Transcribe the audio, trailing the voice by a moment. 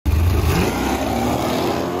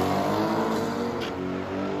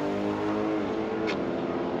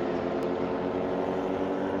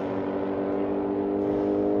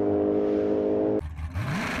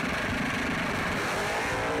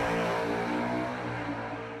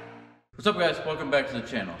What's up guys, welcome back to the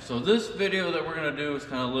channel. So this video that we're going to do is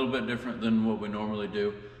kind of a little bit different than what we normally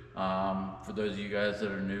do. For those of you guys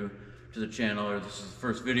that are new to the channel, or this is the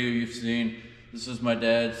first video you've seen, this is my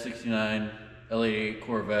dad's 69 L88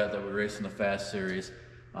 Corvette that we race in the Fast Series. If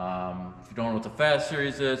you don't know what the Fast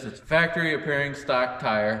Series is, it's factory appearing stock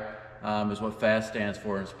tire, is what Fast stands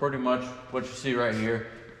for. It's pretty much what you see right here.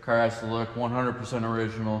 Car has to look 100%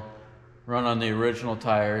 original, run on the original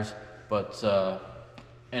tires, but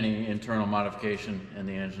any internal modification in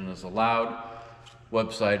the engine is allowed.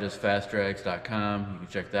 Website is fastdrags.com. You can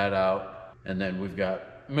check that out. And then we've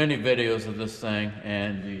got many videos of this thing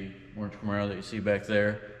and the orange Camaro that you see back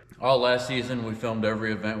there. All last season, we filmed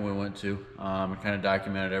every event we went to and kind of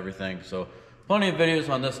documented everything. So plenty of videos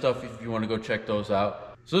on this stuff if you want to go check those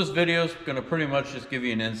out. So this video is going to pretty much just give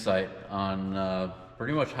you an insight on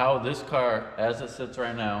pretty much how this car, as it sits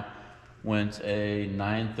right now, went a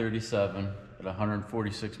 937 at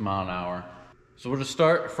 146 mile an hour. So we'll just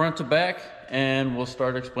start front to back and we'll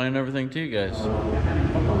start explaining everything to you guys.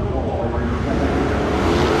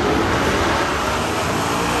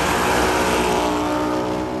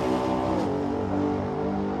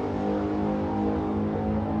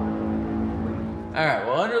 Alright,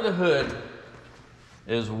 well, under the hood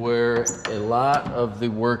is where a lot of the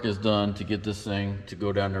work is done to get this thing to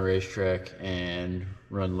go down the racetrack and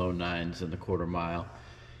run low nines in the quarter mile.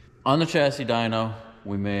 On the chassis dyno,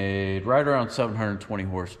 we made right around 720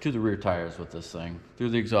 horse to the rear tires with this thing.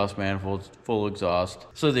 Through the exhaust manifolds, full exhaust.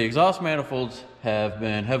 So the exhaust manifolds have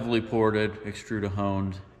been heavily ported, extruded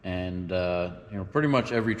honed, and pretty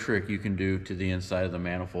much every trick you can do to the inside of the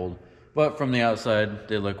manifold. But from the outside,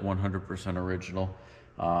 they look 100% original.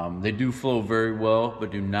 They do flow very well,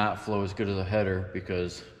 but do not flow as good as a header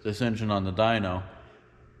because this engine on the dyno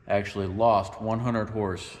actually lost 100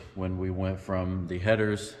 horse when we went from the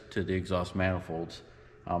headers to the exhaust manifolds.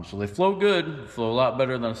 So they flow good, flow a lot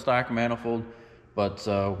better than a stock manifold, but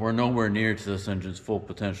we're nowhere near to this engine's full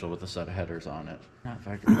potential with a set of headers on it. Not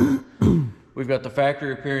factory. We've got the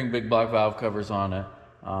factory appearing big block valve covers on it,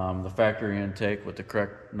 the factory intake with the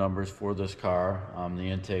correct numbers for this car. The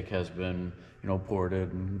intake has been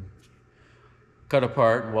ported and cut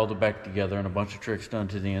apart and welded back together, and a bunch of tricks done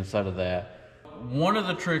to the inside of that. One of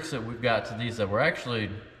the tricks that we've got to these that we're actually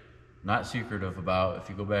not secretive about, if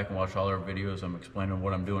you go back and watch all our videos, I'm explaining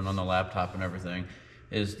what I'm doing on the laptop and everything,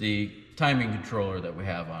 is the timing controller that we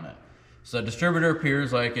have on it. So the distributor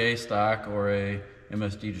appears like a stock or a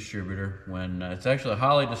MSD distributor when it's actually a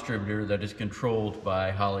Holley distributor that is controlled by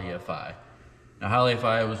Holley FI. Now Holley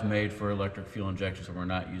FI was made for electric fuel injection, so we're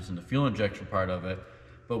not using the fuel injection part of it,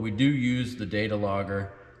 but we do use the data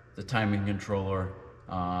logger, the timing controller,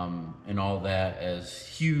 and all that as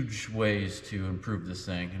huge ways to improve this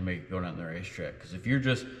thing and make it go down the racetrack. Because if you're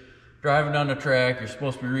just driving down the track, you're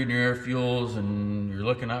supposed to be reading your air fuels and you're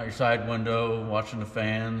looking out your side window, watching the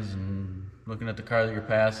fans and looking at the car that you're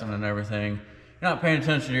passing and everything. You're not paying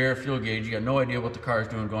attention to your air fuel gauge. You got no idea what the car is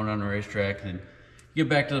doing going down the racetrack. And you get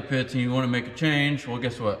back to the pits and you want to make a change. Well,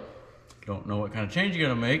 guess what? You don't know what kind of change you're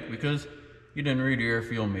going to make because you didn't read your air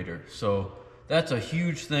fuel meter. So that's a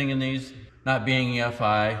huge thing in these. Not being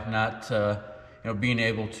EFI, not being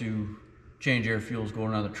able to change air fuels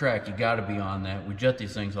going on the track, you got to be on that. We jet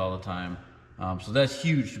these things all the time, so that's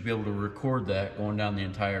huge to be able to record that going down the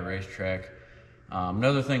entire racetrack.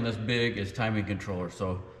 Another thing that's big is timing controller.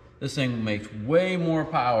 So this thing makes way more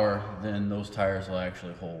power than those tires will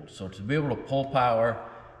actually hold. So to be able to pull power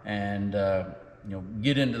and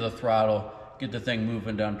get into the throttle, get the thing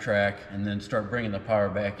moving down track, and then start bringing the power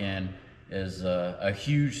back in is a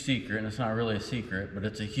huge secret. And it's not really a secret, but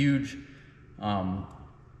it's a huge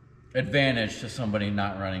advantage to somebody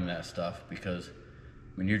not running that stuff, because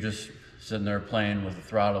when you're just sitting there playing with the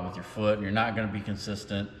throttle with your foot, and you're not going to be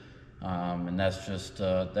consistent, and that's just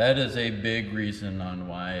that is a big reason on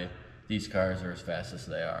why these cars are as fast as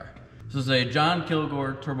they are. This is a John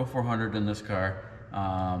Kilgore Turbo 400 in this car,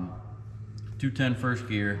 210 first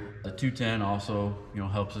gear. The 210 also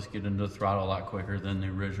helps us get into the throttle a lot quicker than the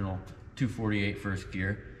original 248 first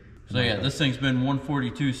gear. So yeah, this thing's been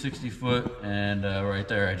 142 60 foot, and right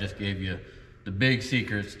there I just gave you the big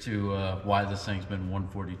secrets to why this thing's been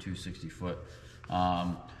 142 60 foot.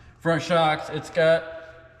 Front shocks, it's got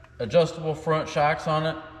adjustable front shocks on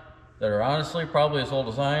it that are honestly probably as old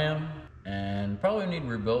as I am and probably need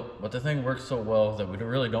rebuilt, but the thing works so well that we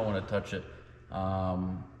really don't want to touch it.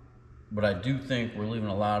 But I do think we're leaving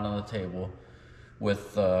a lot on the table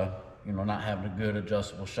with not having a good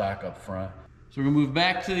adjustable shock up front. So we're gonna move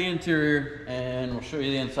back to the interior and we'll show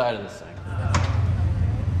you the inside of this thing.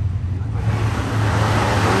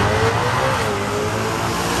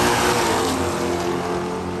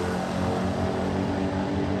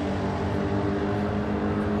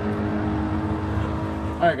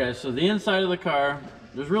 Alright guys, so the inside of the car,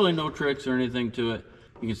 there's really no tricks or anything to it.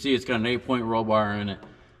 You can see it's got an 8-point roll bar in it.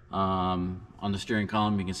 On the steering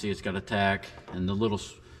column you can see it's got a tach, and the little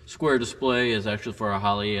square display is actually for our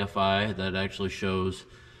Holley EFI that actually shows,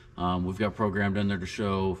 we've got programmed in there to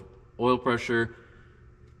show oil pressure,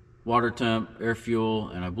 water temp, air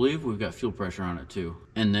fuel, and I believe we've got fuel pressure on it too.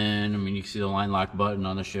 And then, I mean, you can see the line lock button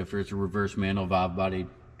on the shifter. It's a reverse manual valve body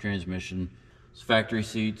transmission. It's factory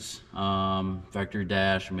seats, factory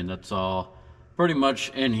dash. I mean, that's all pretty much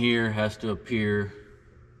in here has to appear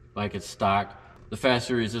like it's stock. The Fast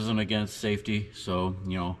Series isn't against safety, so,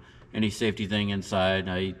 you know, any safety thing inside,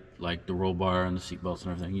 like the roll bar and the seat belts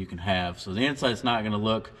and everything, you can have. So the inside's not going to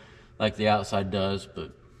look like the outside does,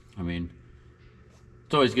 but I mean,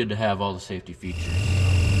 it's always good to have all the safety features.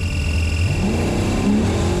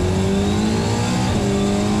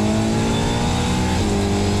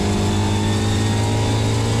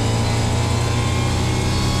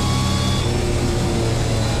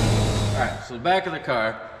 Alright, so the back of the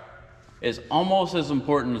car is almost as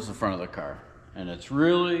important as the front of the car, and it's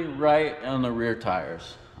really right on the rear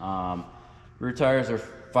tires. Rear tires are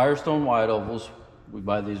Firestone wide ovals. We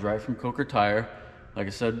buy these right from Coker Tire. Like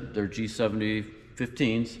I said, they're G70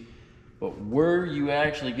 15s, but where you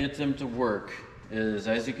actually get them to work is,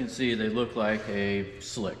 as you can see, they look like a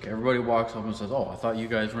slick. Everybody walks up and says, oh, I thought you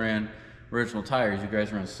guys ran original tires, you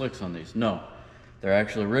guys ran slicks on these. No, they're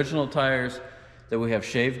actually original tires that we have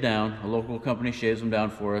shaved down. A local company shaves them down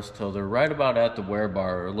for us till they're right about at the wear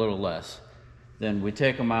bar or a little less. Then we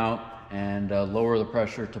take them out and lower the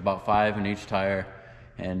pressure to about 5 in each tire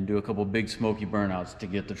and do a couple big smoky burnouts to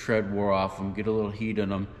get the tread wore off them, get a little heat in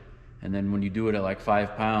them. And then when you do it at like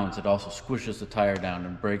 5 pounds, it also squishes the tire down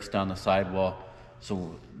and breaks down the sidewall.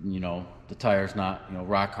 So, you know, the tire's not, you know,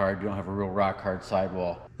 rock hard. You don't have a real rock hard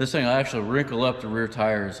sidewall. This thing will actually wrinkle up the rear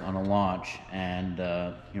tires on a launch and,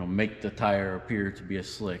 you know, make the tire appear to be a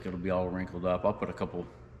slick. It'll be all wrinkled up. I'll put a couple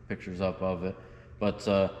pictures up of it. But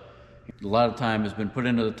a lot of time has been put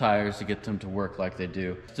into the tires to get them to work like they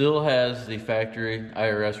do. Still has the factory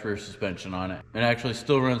IRS rear suspension on it. It actually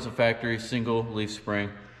still runs the factory single leaf spring.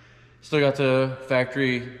 Still got the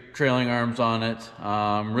factory trailing arms on it.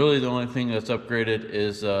 Really the only thing that's upgraded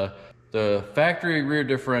is the factory rear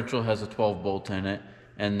differential has a 12 bolt in it.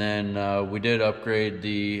 And then we did upgrade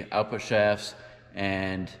the output shafts,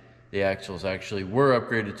 and the axles actually were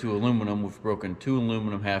upgraded to aluminum. We've broken 2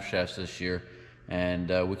 aluminum half shafts this year. And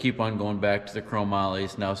we keep on going back to the chrome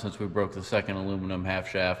ollies. Now since we broke the second aluminum half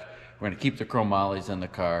shaft, we're gonna keep the chrome ollies in the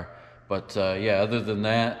car. But yeah, other than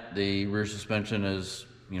that, the rear suspension is,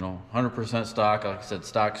 you know, 100% stock. Like I said,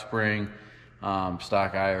 stock spring,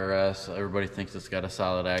 stock IRS. Everybody thinks it's got a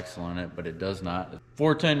solid axle in it, but it does not.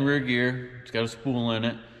 410 rear gear, it's got a spool in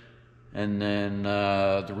it. And then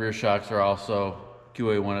the rear shocks are also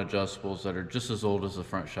QA1 adjustables that are just as old as the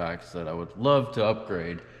front shocks that I would love to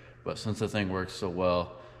upgrade. But since the thing works so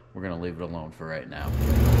well, we're gonna leave it alone for right now.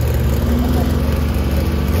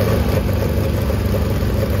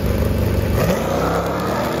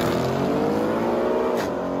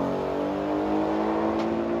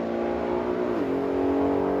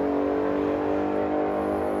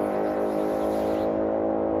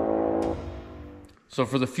 So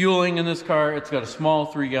for the fueling in this car, it's got a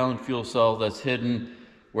small 3-gallon fuel cell that's hidden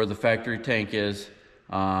where the factory tank is.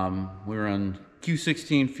 We run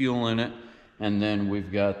Q16 fuel in it, and then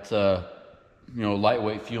we've got you know,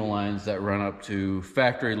 lightweight fuel lines that run up to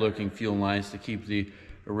factory looking fuel lines to keep the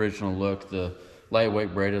original look. The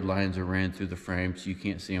lightweight braided lines are ran through the frame so you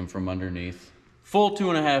can't see them from underneath. Full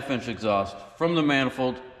 2.5-inch exhaust from the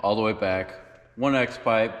manifold all the way back. 1X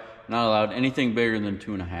pipe, not allowed anything bigger than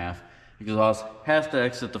 2.5. Exhaust has to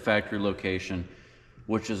exit the factory location,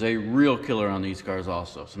 which is a real killer on these cars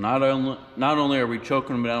also. So not only are we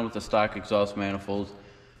choking them down with the stock exhaust manifolds,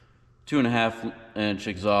 2.5-inch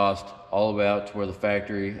exhaust all the way out to where the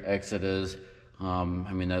factory exit is. I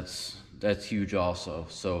mean, that's huge also.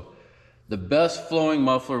 So the best flowing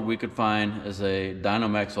muffler we could find is a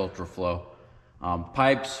Dynomax Ultra Flow.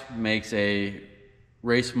 Pipes makes a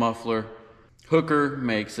race muffler. Hooker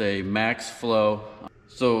makes a Max Flow.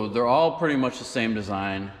 So they're all pretty much the same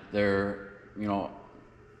design. They're, you know,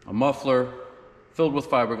 a muffler filled with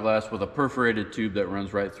fiberglass with a perforated tube that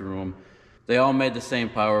runs right through them. They all made the same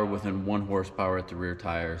power within 1 horsepower at the rear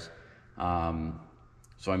tires.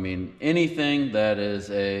 So I mean, anything that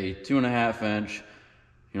is a 2.5-inch,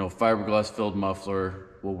 you know, fiberglass filled muffler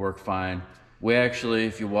will work fine. We actually,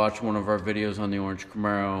 if you watch one of our videos on the orange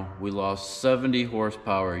Camaro, we lost 70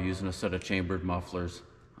 horsepower using a set of chambered mufflers.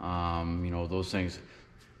 You know, those things,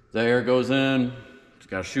 the air goes in, it's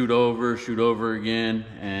got to shoot over again,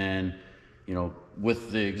 and you know,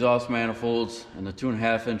 with the exhaust manifolds and the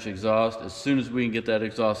 2.5-inch exhaust, as soon as we can get that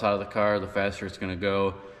exhaust out of the car, the faster it's going to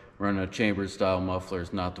go. Running a chambered style muffler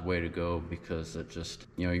is not the way to go, because it just,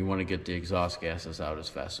 you want to get the exhaust gases out as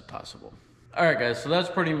fast as possible. All right, guys, so that's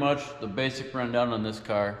pretty much the basic rundown on this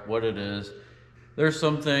car, what it is. There's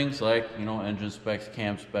some things like, engine specs,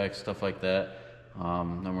 cam specs, stuff like that,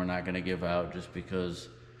 that we're not going to give out just because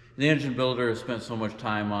the engine builder has spent so much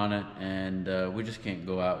time on it, and we just can't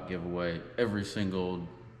go out and give away every single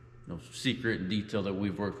secret and detail that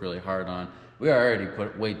we've worked really hard on. We already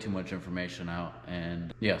put way too much information out,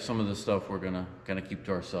 and yeah, some of the stuff we're gonna keep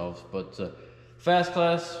to ourselves. But Fast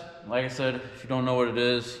Class, like I said, if you don't know what it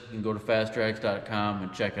is, you can go to fastdrags.com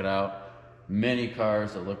and check it out. Many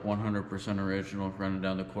cars that look 100% original running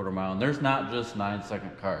down the quarter mile, and there's not just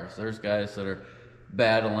 9-second cars. There's guys that are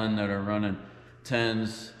battling, that are running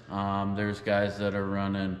 10s. There's guys that are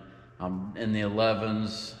running in the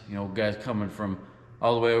 11s. Guys coming from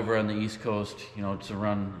all the way over on the East Coast, to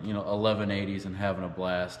run 1180s and having a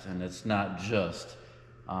blast. And it's not just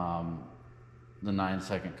the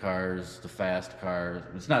 9-second cars, the fast cars.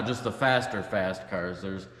 It's not just the faster fast cars.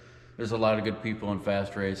 There's a lot of good people in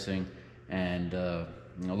fast racing, and a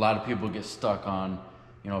lot of people get stuck on,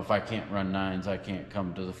 if I can't run 9s, I can't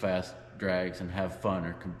come to the fast drags and have fun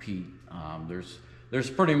or compete. There's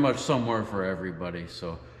pretty much somewhere for everybody.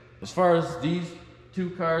 So as far as these two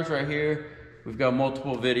cars right here, we've got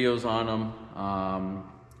multiple videos on them.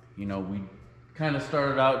 We kind of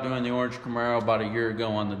started out doing the orange Camaro about a year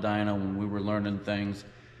ago on the dyno when we were learning things,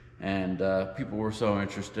 and people were so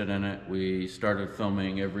interested in it. We started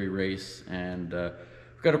filming every race, and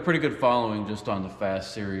we've got a pretty good following just on the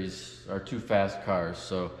fast series, our two fast cars.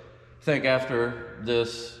 So I think after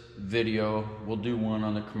this video we'll do one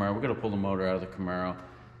on the Camaro. We're gonna pull the motor out of the Camaro.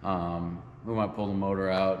 We might pull the motor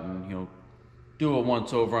out and do a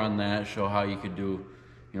once over on that, show how you could do,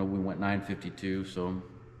 we went 952, so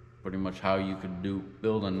pretty much how you could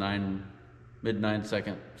build a mid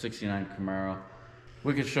 9-second 69 Camaro.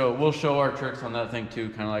 We'll show our tricks on that thing too,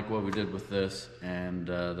 kind of like what we did with this, and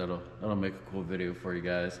that'll make a cool video for you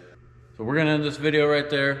guys. So we're gonna end this video right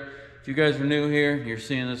there. If you guys are new here, you're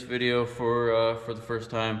seeing this video for the first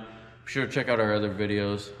time, be sure to check out our other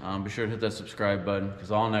videos. Be sure to hit that subscribe button, because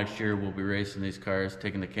all next year we'll be racing these cars,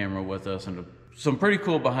 taking the camera with us, and some pretty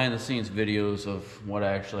cool behind the scenes videos of what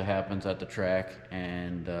actually happens at the track,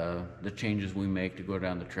 and the changes we make to go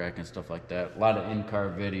down the track and stuff like that. A lot of in-car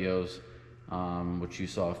videos, which you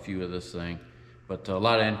saw a few of this thing, but a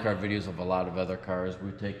lot of in-car videos of a lot of other cars. We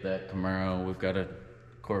take that Camaro, we've got a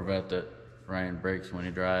Corvette that Ryan breaks when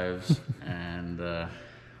he drives, and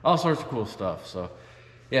all sorts of cool stuff. So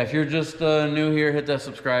yeah, if you're just new here, hit that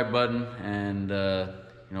subscribe button and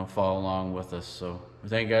follow along with us. So we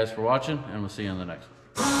thank you guys for watching, and we'll see you in the next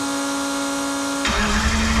one.